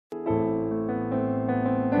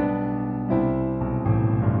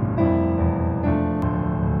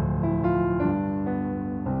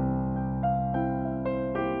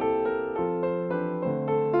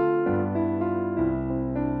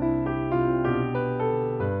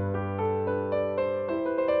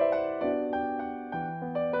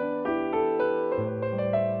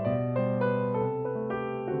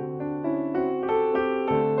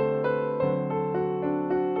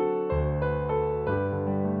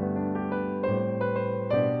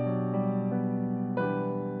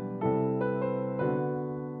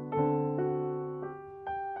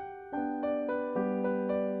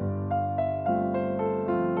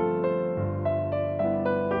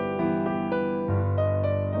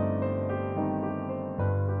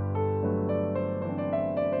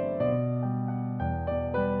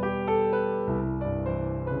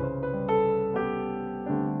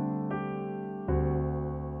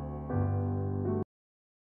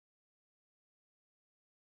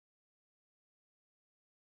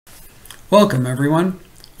Welcome, everyone.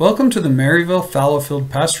 Welcome to the Merivale Fallowfield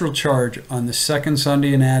Pastoral Charge on the second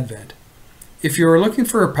Sunday in Advent. If you are looking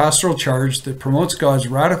for a pastoral charge that promotes God's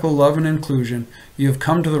radical love and inclusion, you have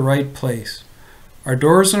come to the right place. Our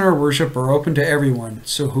doors and our worship are open to everyone,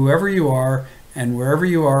 so whoever you are and wherever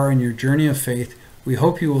you are in your journey of faith, we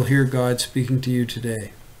hope you will hear God speaking to you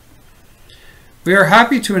today. We are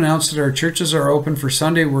happy to announce that our churches are open for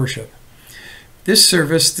Sunday worship. This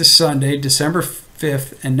service this Sunday, December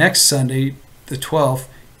 5th, and next Sunday, the 12th,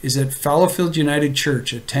 is at Fallowfield United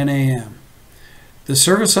Church at 10 a.m. The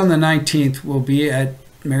service on the 19th will be at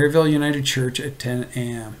Merivale United Church at 10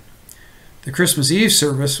 a.m. The Christmas Eve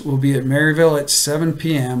service will be at Merivale at 7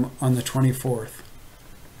 p.m. on the 24th.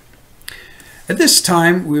 At this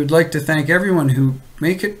time, we would like to thank everyone who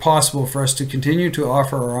make it possible for us to continue to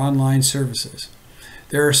offer our online services.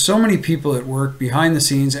 There are so many people at work behind the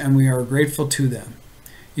scenes, and we are grateful to them.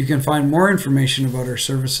 You can find more information about our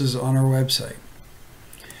services on our website.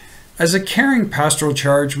 As a caring pastoral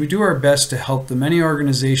charge, we do our best to help the many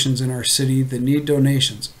organizations in our city that need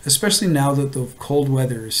donations, especially now that the cold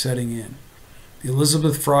weather is setting in. The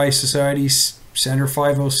Elizabeth Fry Society, Center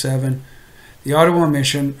 507, the Ottawa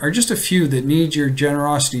Mission are just a few that need your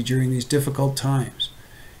generosity during these difficult times.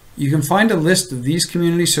 You can find a list of these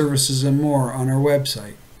community services and more on our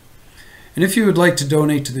website. And if you would like to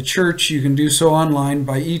donate to the church, you can do so online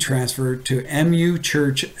by e-transfer to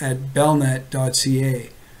muchurch@bellnet.ca.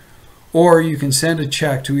 Or you can send a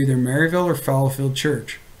check to either Merivale or Fallowfield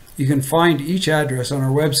Church. You can find each address on our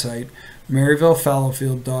website,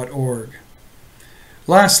 merivalefallowfield.org.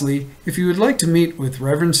 Lastly, if you would like to meet with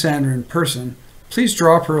Reverend Sandra in person, please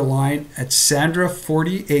drop her a line at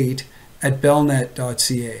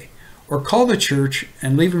sandra48@bellnet.ca or call the church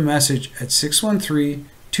and leave a message at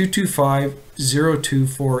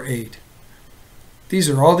 613-225-0248. These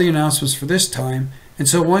are all the announcements for this time, and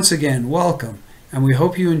so once again, welcome, and we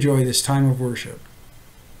hope you enjoy this time of worship.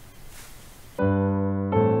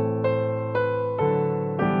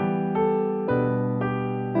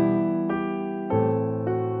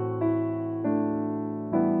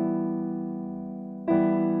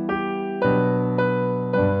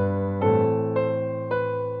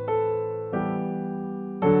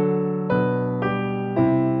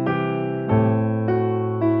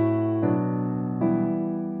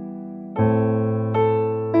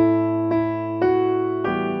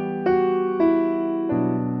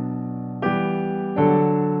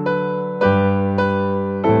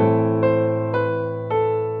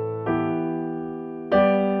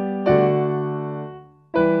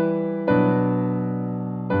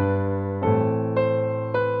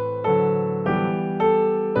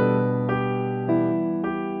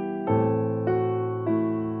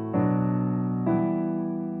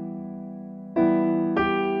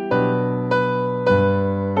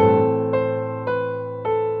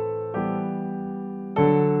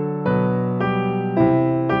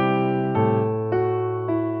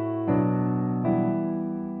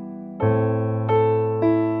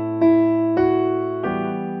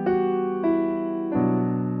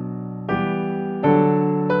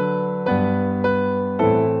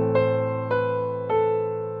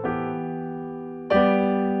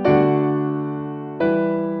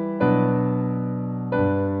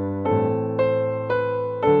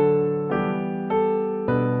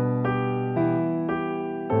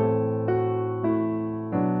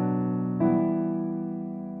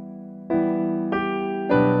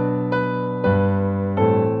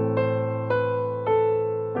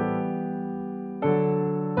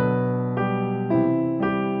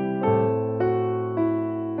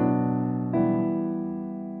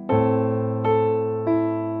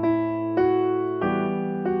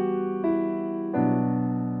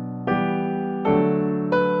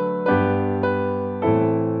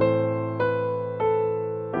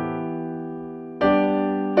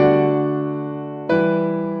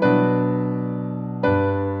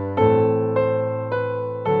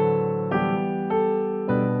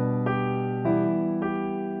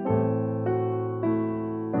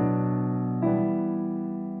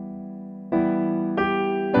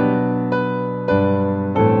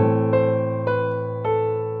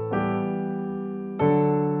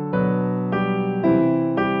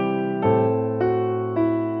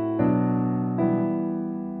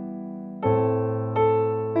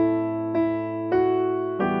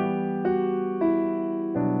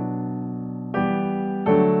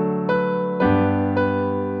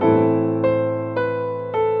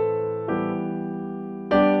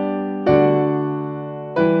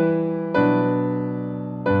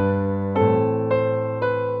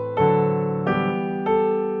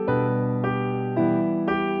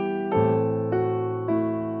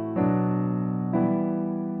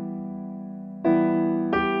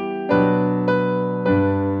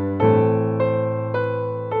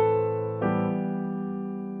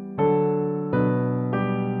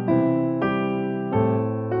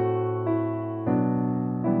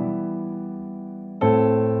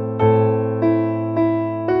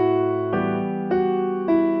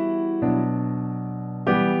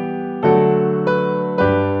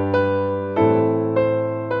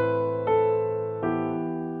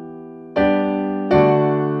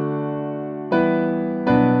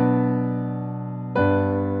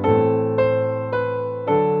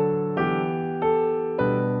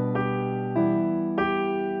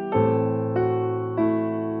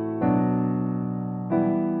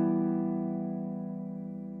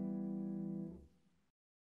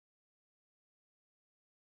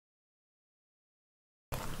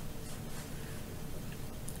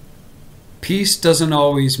 Peace doesn't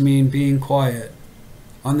always mean being quiet.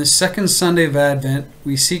 On the second Sunday of Advent,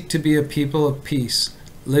 we seek to be a people of peace,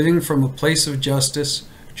 living from a place of justice,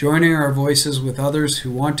 joining our voices with others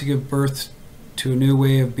who want to give birth to a new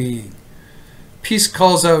way of being. Peace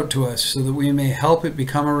calls out to us so that we may help it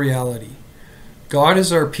become a reality. God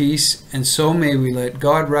is our peace, and so may we let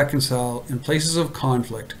God reconcile in places of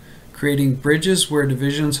conflict, creating bridges where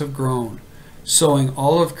divisions have grown, sewing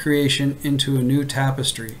all of creation into a new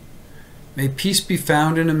tapestry. May peace be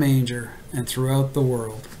found in a manger and throughout the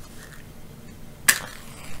world.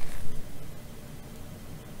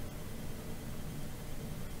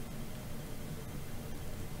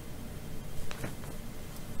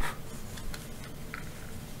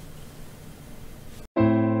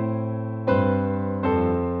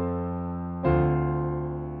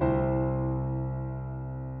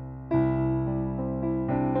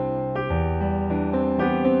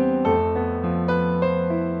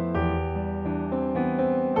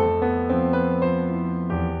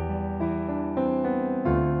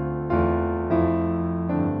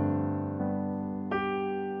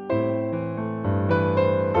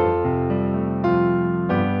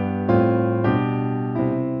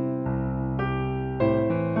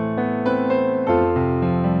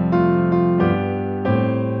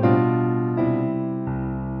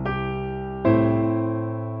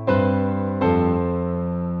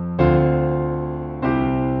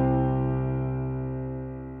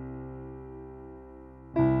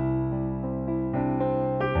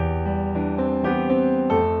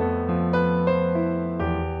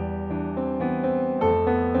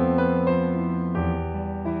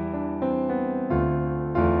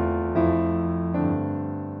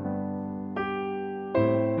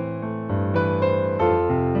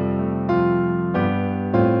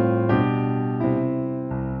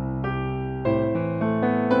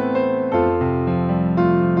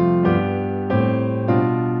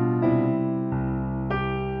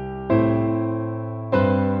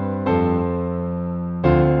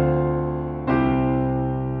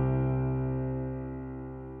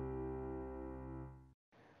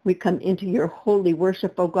 We come into your holy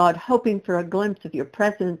worship, O God, hoping for a glimpse of your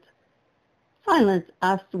presence. Silence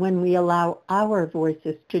us when we allow our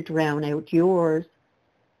voices to drown out yours.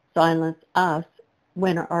 Silence us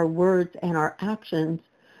when our words and our actions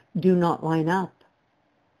do not line up.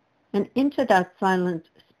 And into that silence,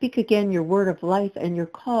 speak again your word of life and your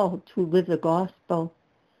call to live the gospel.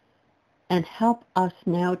 And help us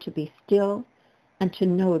now to be still and to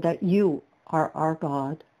know that you are our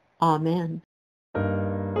God. Amen.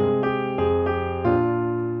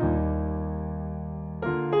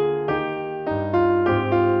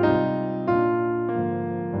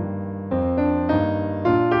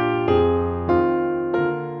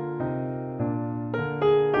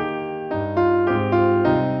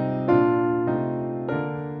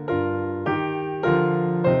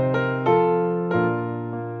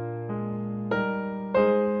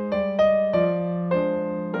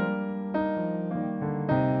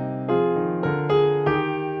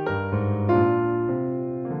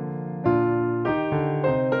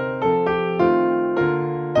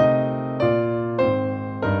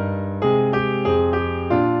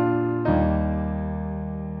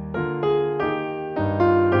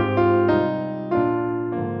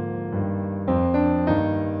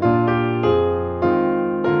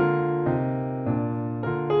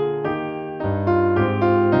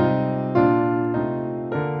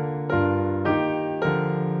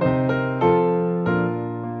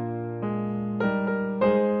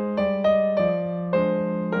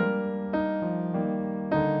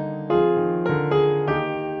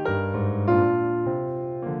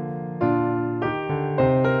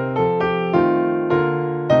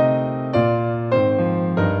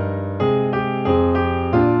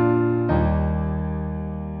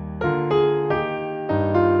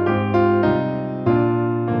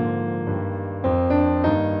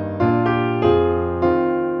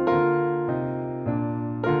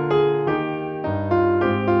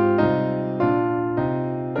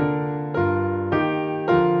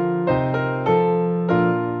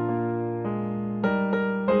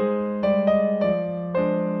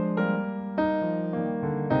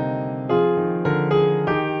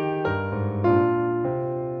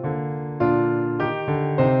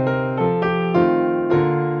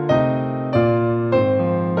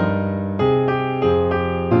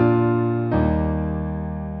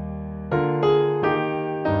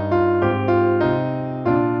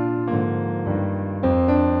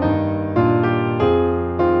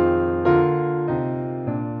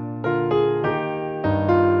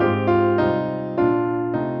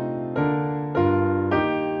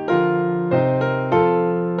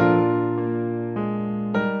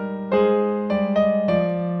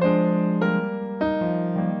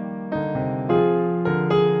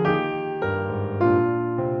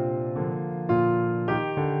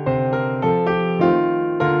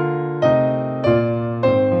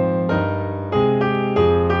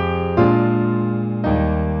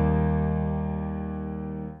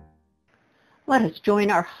 Let us join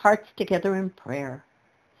our hearts together in prayer.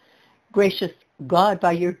 Gracious God,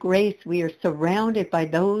 by your grace, we are surrounded by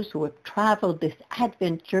those who have traveled this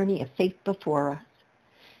Advent journey of faith before us.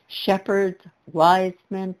 Shepherds, wise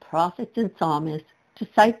men, prophets and psalmists,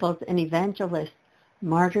 disciples and evangelists,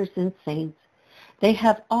 martyrs and saints. They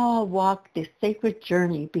have all walked this sacred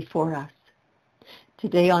journey before us.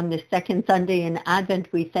 Today, on this second Sunday in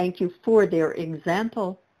Advent, we thank you for their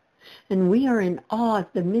example. And we are in awe of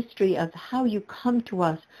the mystery of how you come to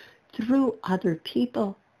us through other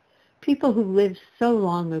people who lived so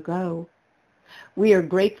long ago. We are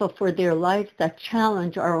grateful for their lives that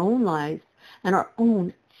challenge our own lives and our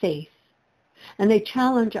own faith. And they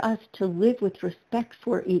challenge us to live with respect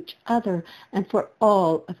for each other and for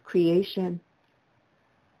all of creation.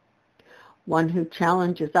 One who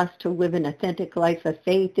challenges us to live an authentic life of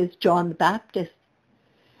faith is John the Baptist.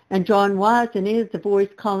 And John was and is the voice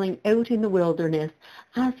calling out in the wilderness,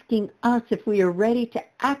 asking us if we are ready to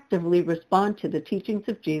actively respond to the teachings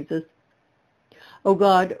of Jesus. Oh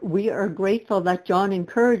God, we are grateful that John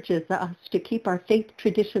encourages us to keep our faith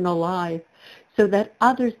tradition alive so that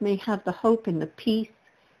others may have the hope and the peace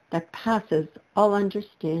that passes all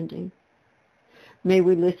understanding. May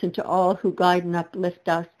we listen to all who guide and uplift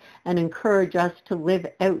us and encourage us to live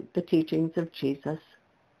out the teachings of Jesus.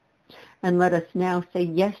 And let us now say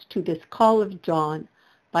yes to this call of John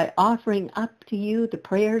by offering up to you the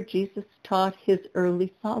prayer Jesus taught his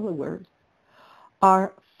early followers.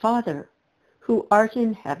 Our Father, who art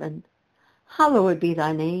in heaven, hallowed be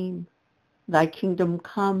thy name. Thy kingdom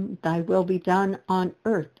come, thy will be done on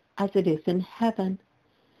earth as it is in heaven.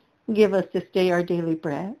 Give us this day our daily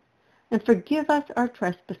bread, and forgive us our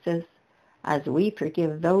trespasses, as we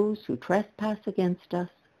forgive those who trespass against us.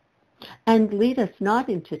 And lead us not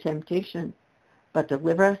into temptation, but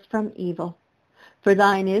deliver us from evil. For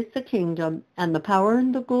thine is the kingdom, and the power,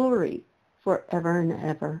 and the glory, forever and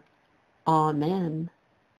ever. Amen.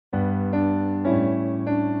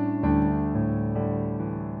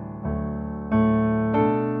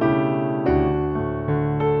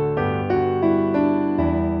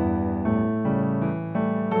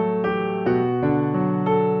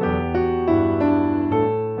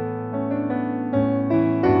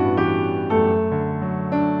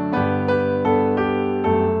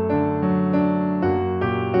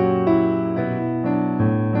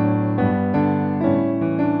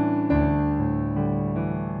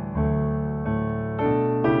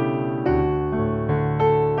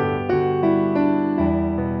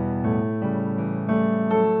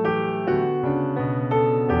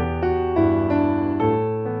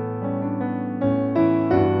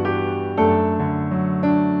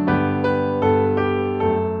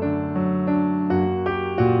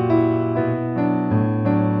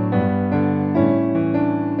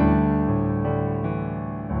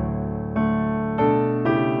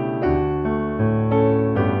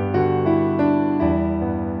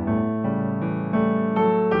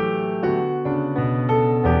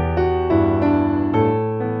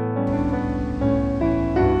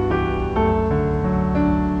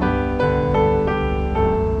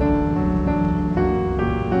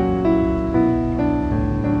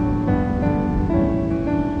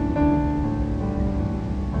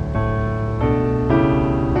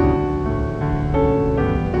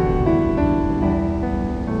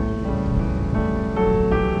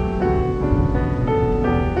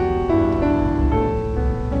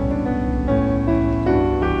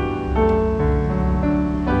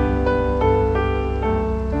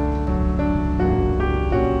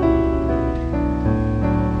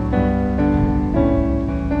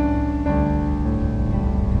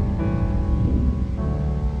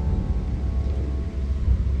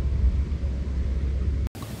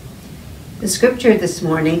 The scripture this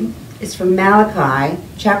morning is from Malachi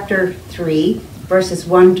chapter 3, verses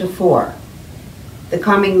 1 to 4. The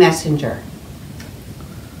coming messenger.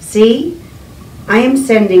 See, I am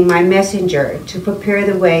sending my messenger to prepare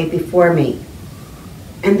the way before me,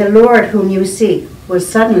 and the Lord whom you seek will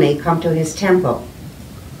suddenly come to his temple.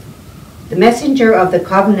 The messenger of the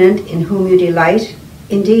covenant in whom you delight,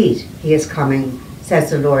 indeed, he is coming, says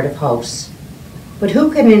the Lord of hosts. But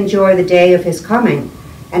who can endure the day of his coming?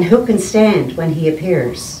 And who can stand when he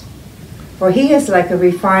appears? For he is like a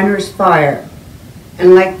refiner's fire,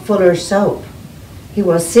 and like fuller's soap. He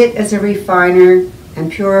will sit as a refiner and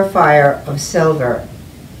purifier of silver.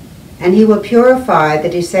 And he will purify the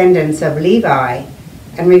descendants of Levi,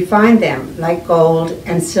 and refine them like gold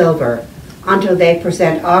and silver, until they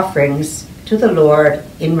present offerings to the Lord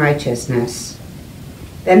in righteousness.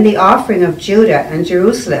 Then the offering of Judah and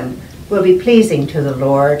Jerusalem will be pleasing to the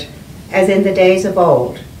Lord, as in the days of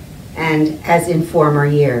old, and as in former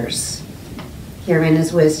years. Herein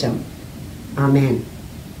is wisdom. Amen.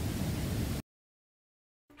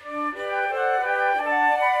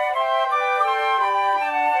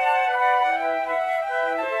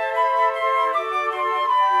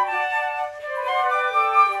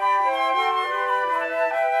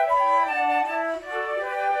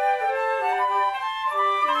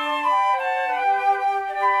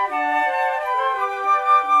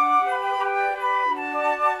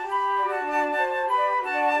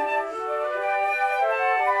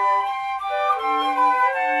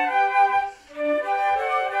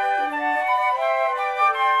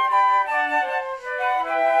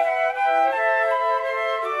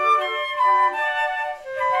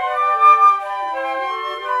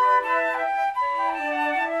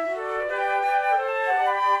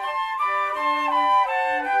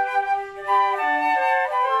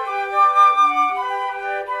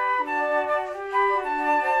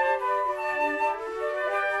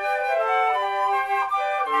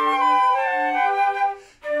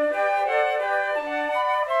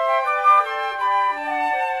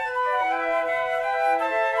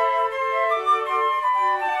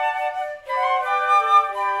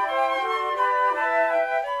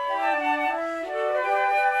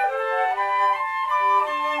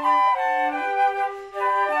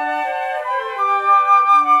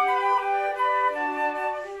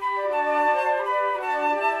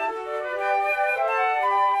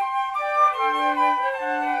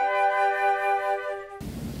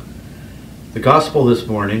 The Gospel this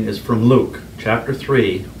morning is from Luke, chapter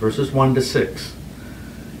 3, verses 1 to 6.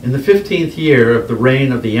 In the 15th year of the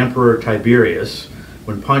reign of the Emperor Tiberius,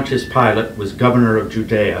 when Pontius Pilate was governor of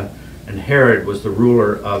Judea, and Herod was the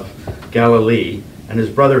ruler of Galilee, and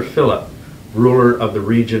his brother Philip, ruler of the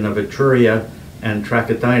region of Etruria and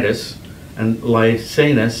Trachonitis, and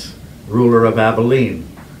Lysanus, ruler of Abilene,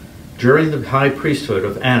 during the high priesthood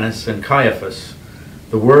of Annas and Caiaphas,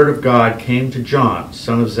 the word of God came to John,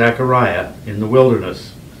 son of Zechariah, in the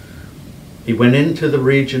wilderness. He went into the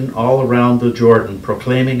region all around the Jordan,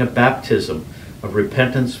 proclaiming a baptism of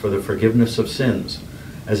repentance for the forgiveness of sins,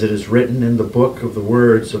 as it is written in the book of the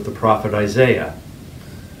words of the prophet Isaiah.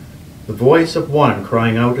 The voice of one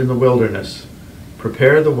crying out in the wilderness,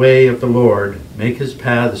 "Prepare the way of the Lord, make his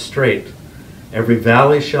paths straight. Every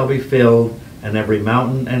valley shall be filled, and every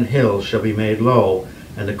mountain and hill shall be made low,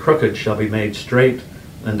 and the crooked shall be made straight,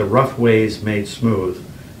 and the rough ways made smooth,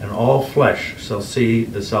 and all flesh shall see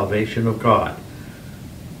the salvation of God."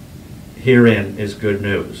 Herein is good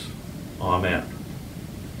news. Amen.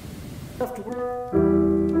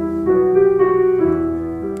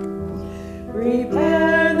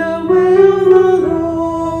 Prepare the way of the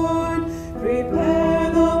Lord,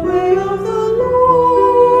 prepare the way of the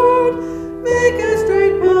Lord, make a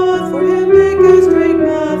straight path for him, make a straight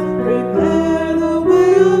path, prepare the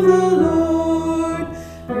way of the Lord,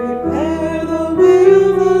 prepare the way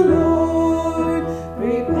of the Lord,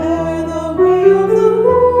 prepare the way of the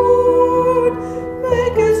Lord,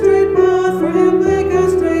 make a straight path for him, make a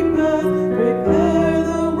straight path, prepare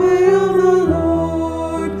the way of the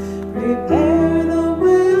Lord, prepare the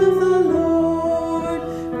way of the Lord,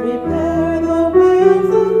 prepare the way of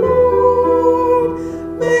the Lord,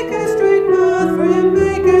 make a straight path for him,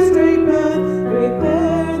 make a straight path,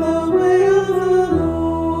 prepare the way of the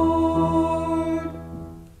Lord.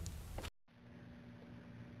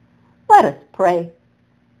 Let us pray.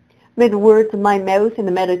 May the words of my mouth and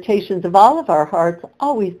the meditations of all of our hearts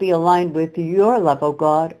always be aligned with your love, O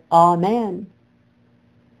God. Amen.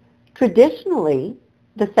 Traditionally,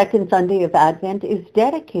 the second Sunday of Advent is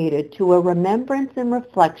dedicated to a remembrance and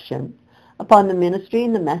reflection upon the ministry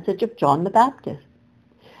and the message of John the Baptist.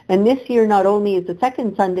 And this year not only is the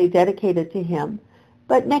second Sunday dedicated to him,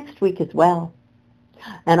 but next week as well.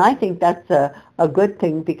 And I think that's a good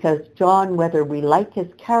thing, because John, whether we like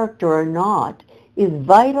his character or not, is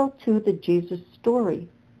vital to the Jesus story.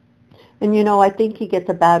 And you know, I think he gets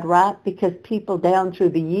a bad rap because people down through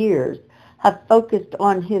the years have focused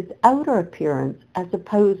on his outer appearance as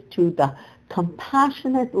opposed to the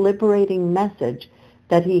compassionate, liberating message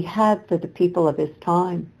that he had for the people of his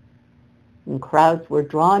time. And crowds were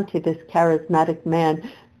drawn to this charismatic man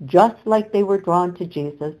just like they were drawn to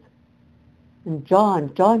Jesus. And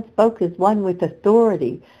John spoke as one with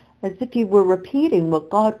authority, as if he were repeating what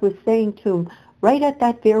God was saying to him right at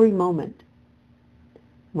that very moment.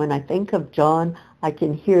 When I think of John, I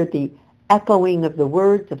can hear the echoing of the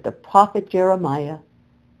words of the prophet Jeremiah.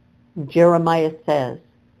 Jeremiah says,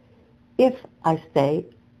 "If I say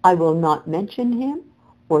I will not mention him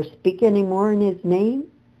or speak any more in his name,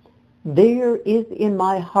 there is in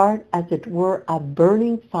my heart as it were a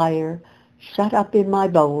burning fire shut up in my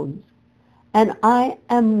bones, and I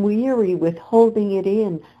am weary with holding it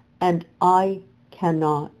in, and I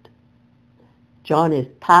cannot. John is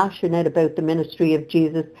passionate about the ministry of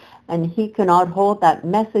Jesus, and he cannot hold that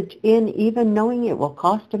message in, even knowing it will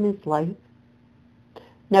cost him his life.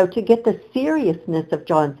 Now, to get the seriousness of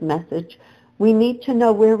John's message, we need to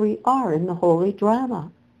know where we are in the holy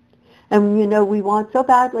drama. And we want so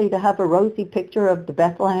badly to have a rosy picture of the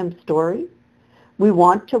Bethlehem story. We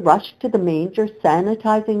want to rush to the manger,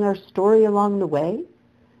 sanitizing our story along the way.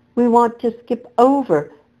 We want to skip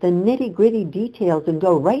over the nitty-gritty details and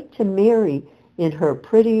go right to Mary in her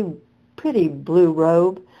pretty blue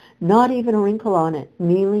robe, not even a wrinkle on it,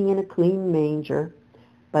 kneeling in a clean manger.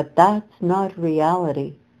 But that's not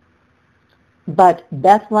reality. But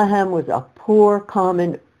Bethlehem was a poor,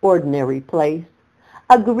 common, ordinary place,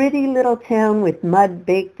 a gritty little town with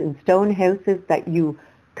mud-baked and stone houses that you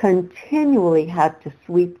continually had to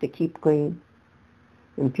sweep to keep clean.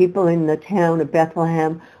 And people in the town of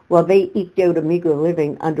Bethlehem, well, they eked out a meager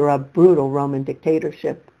living under a brutal Roman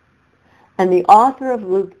dictatorship. And the author of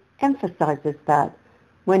Luke emphasizes that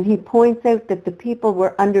when he points out that the people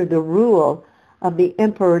were under the rule of the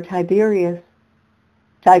Emperor Tiberius,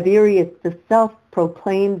 the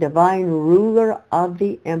self-proclaimed divine ruler of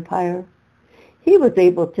the empire. He was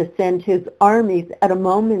able to send his armies at a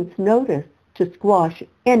moment's notice to squash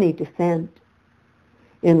any dissent.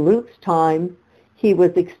 In Luke's time, he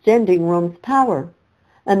was extending Rome's power,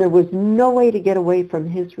 and there was no way to get away from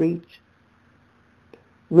his reach.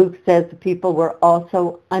 Luke says the people were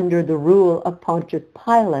also under the rule of Pontius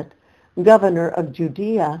Pilate, governor of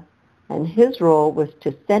Judea, and his role was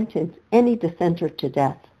to sentence any dissenter to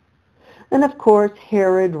death. And of course,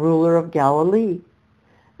 Herod, ruler of Galilee.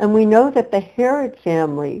 And we know that the Herod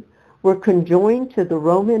family were conjoined to the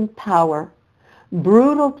Roman power,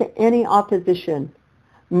 brutal to any opposition,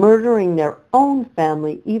 murdering their own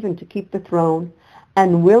family even to keep the throne,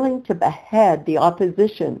 and willing to behead the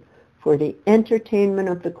opposition for the entertainment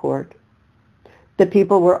of the court. The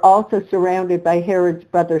people were also surrounded by Herod's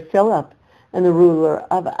brother Philip and the ruler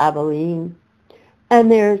of Abilene.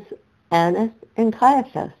 And there's Annas and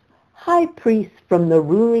Caiaphas, high priests from the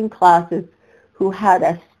ruling classes who had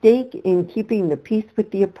a stake in keeping the peace with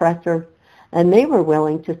the oppressor, and they were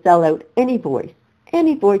willing to sell out any voice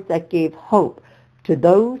that gave hope to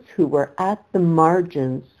those who were at the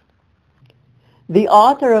margins. The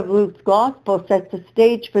author of Luke's Gospel sets the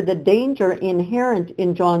stage for the danger inherent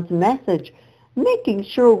in John's message, making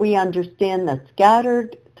sure we understand that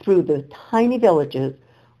scattered through the tiny villages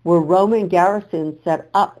were Roman garrisons set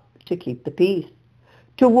up to keep the peace,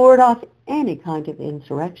 to ward off any kind of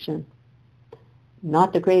insurrection.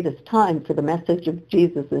 Not the greatest time for the message of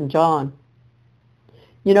Jesus and John.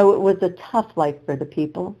 It was a tough life for the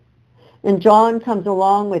people, and John comes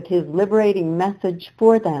along with his liberating message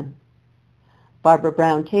for them. Barbara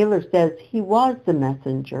Brown Taylor says he was the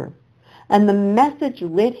messenger, and the message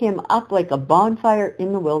lit him up like a bonfire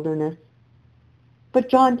in the wilderness. But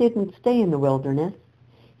John didn't stay in the wilderness.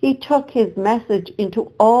 He took his message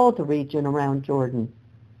into all the region around Jordan.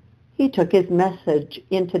 He took his message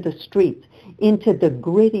into the streets, into the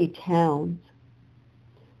gritty towns.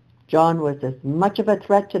 John was as much of a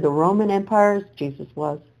threat to the Roman Empire as Jesus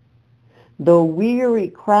was. The weary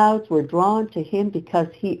crowds were drawn to him because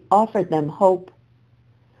he offered them hope.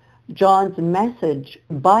 John's message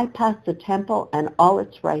bypassed the temple and all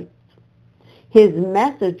its rites. His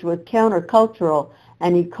message was countercultural,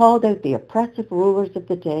 and he called out the oppressive rulers of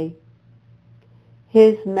the day.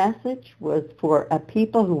 His message was for a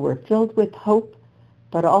people who were filled with hope,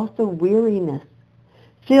 but also weariness,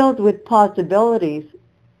 filled with possibilities,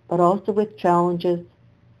 but also with challenges,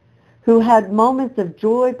 who had moments of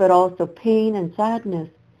joy, but also pain and sadness,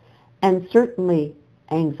 and certainly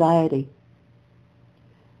anxiety.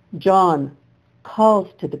 John calls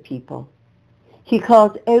to the people. He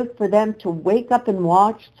calls out for them to wake up and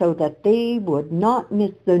watch so that they would not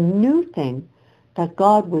miss the new thing that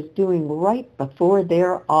God was doing right before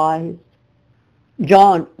their eyes.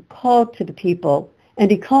 John called to the people,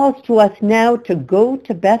 and he calls to us now to go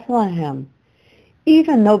to Bethlehem,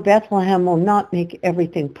 even though Bethlehem will not make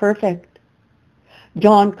everything perfect.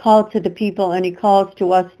 John called to the people, and he calls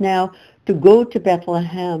to us now to go to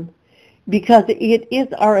Bethlehem, because it is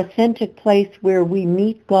our authentic place where we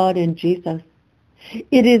meet God and Jesus.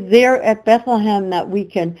 It is there at Bethlehem that we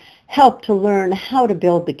can help to learn how to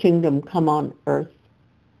build the kingdom come on earth.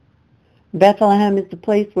 Bethlehem is the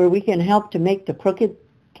place where we can help to make the crooked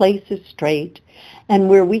places straight, and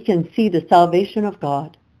where we can see the salvation of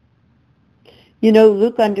God.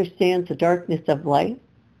 Luke understands the darkness of life,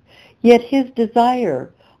 yet his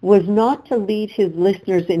desire was not to lead his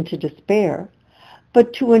listeners into despair,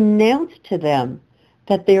 but to announce to them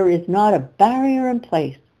that there is not a barrier in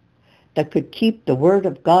place that could keep the Word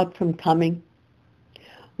of God from coming.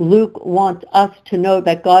 Luke wants us to know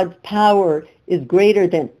that God's power is greater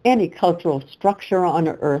than any cultural structure on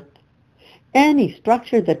earth, any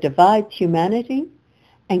structure that divides humanity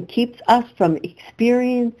and keeps us from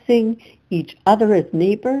experiencing each other as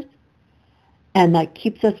neighbors, and that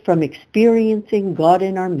keeps us from experiencing God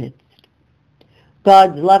in our midst.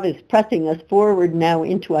 God's love is pressing us forward now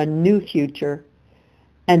into a new future,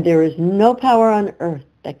 and there is no power on earth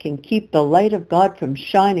that can keep the light of God from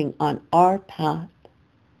shining on our path.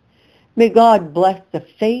 May God bless the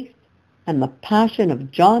faith and the passion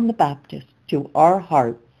of John the Baptist to our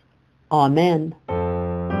hearts. Amen.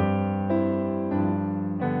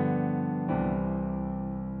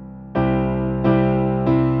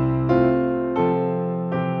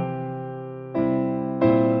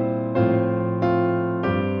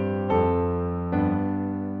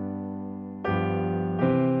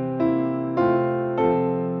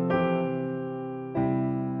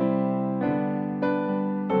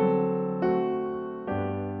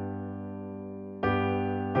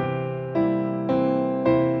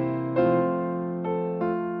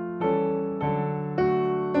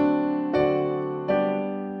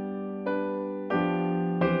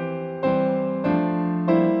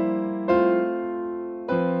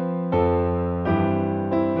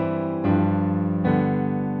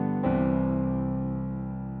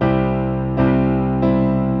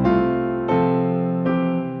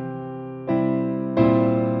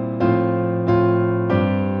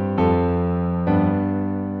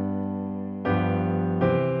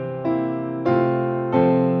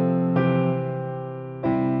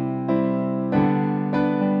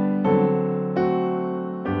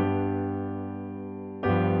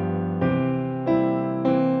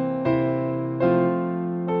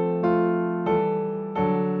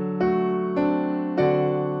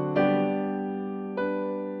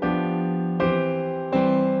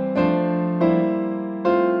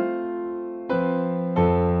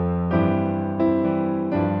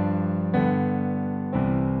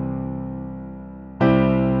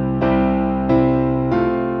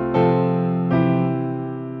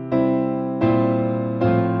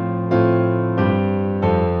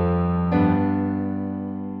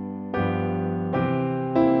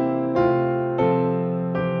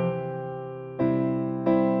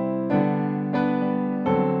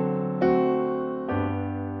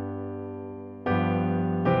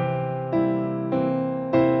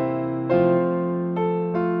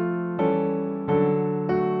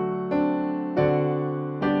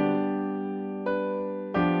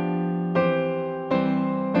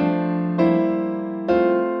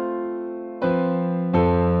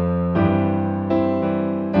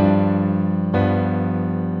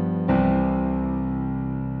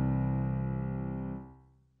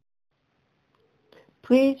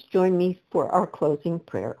 Please join me for our closing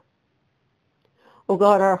prayer. O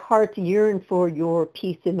God, our hearts yearn for your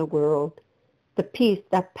peace in the world, the peace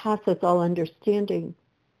that passes all understanding.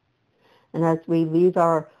 And as we leave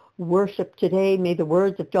our worship today, may the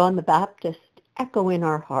words of John the Baptist echo in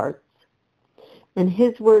our hearts. And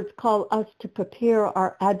his words call us to prepare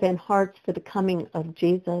our Advent hearts for the coming of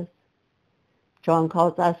Jesus. John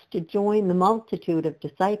calls us to join the multitude of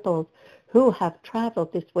disciples who have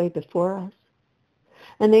traveled this way before us.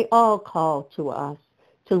 And they all call to us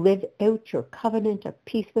to live out your covenant of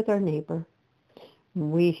peace with our neighbor.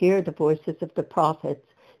 We hear the voices of the prophets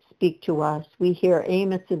speak to us. We hear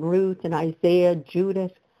Amos and Ruth and Isaiah,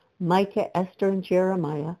 Judith, Micah, Esther, and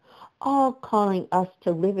Jeremiah, all calling us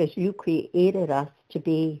to live as you created us to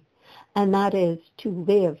be, and that is to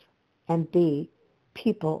live and be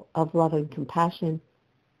people of love and compassion.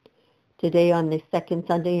 Today, on this second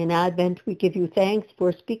Sunday in Advent, we give you thanks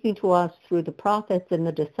for speaking to us through the prophets and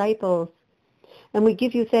the disciples, and we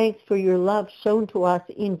give you thanks for your love shown to us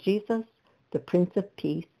in Jesus, the Prince of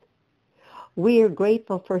Peace. We are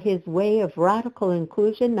grateful for his way of radical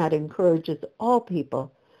inclusion that encourages all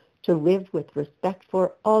people to live with respect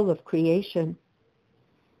for all of creation.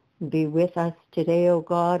 Be with us today, O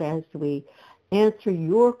God, as we answer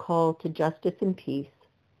your call to justice and peace.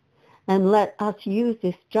 And let us use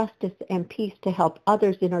this justice and peace to help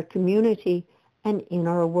others in our community and in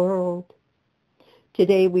our world.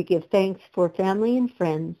 Today we give thanks for family and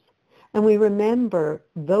friends, and we remember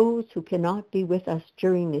those who cannot be with us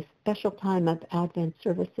during this special time of Advent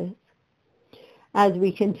services. As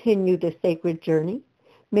we continue this sacred journey,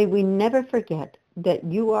 may we never forget that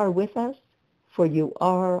you are with us, for you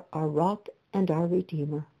are our rock and our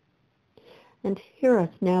Redeemer. And hear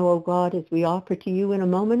us now, O God, as we offer to you in a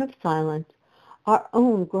moment of silence our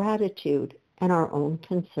own gratitude and our own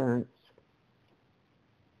concerns.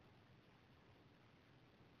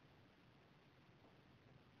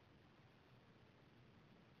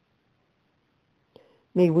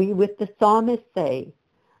 May we with the psalmist say,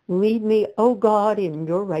 "Lead me, O God, in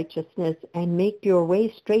your righteousness, and make your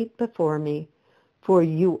way straight before me, for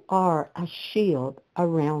you are a shield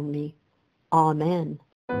around me." Amen.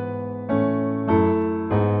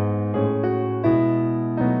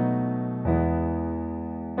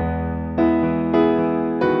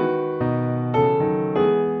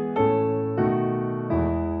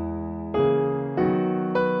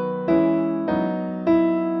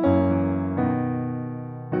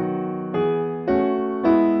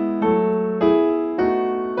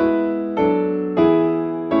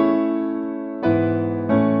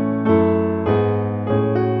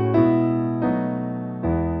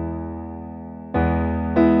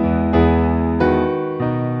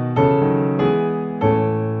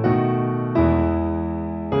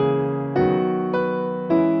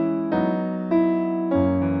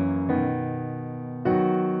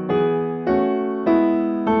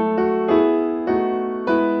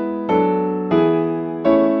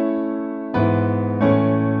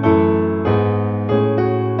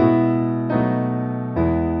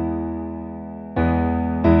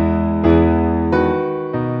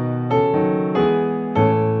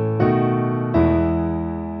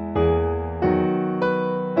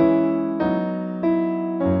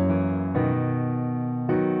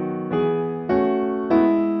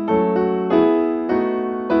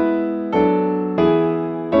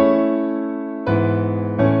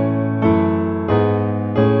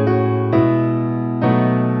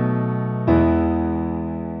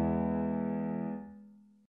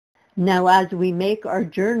 Now as we make our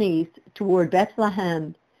journeys toward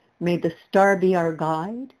Bethlehem, may the star be our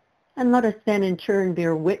guide, and let us then in turn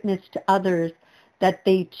bear witness to others that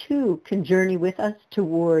they too can journey with us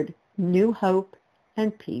toward new hope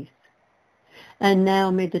and peace. And now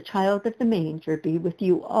may the child of the manger be with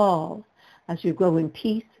you all as you go in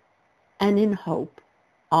peace and in hope.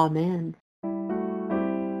 Amen.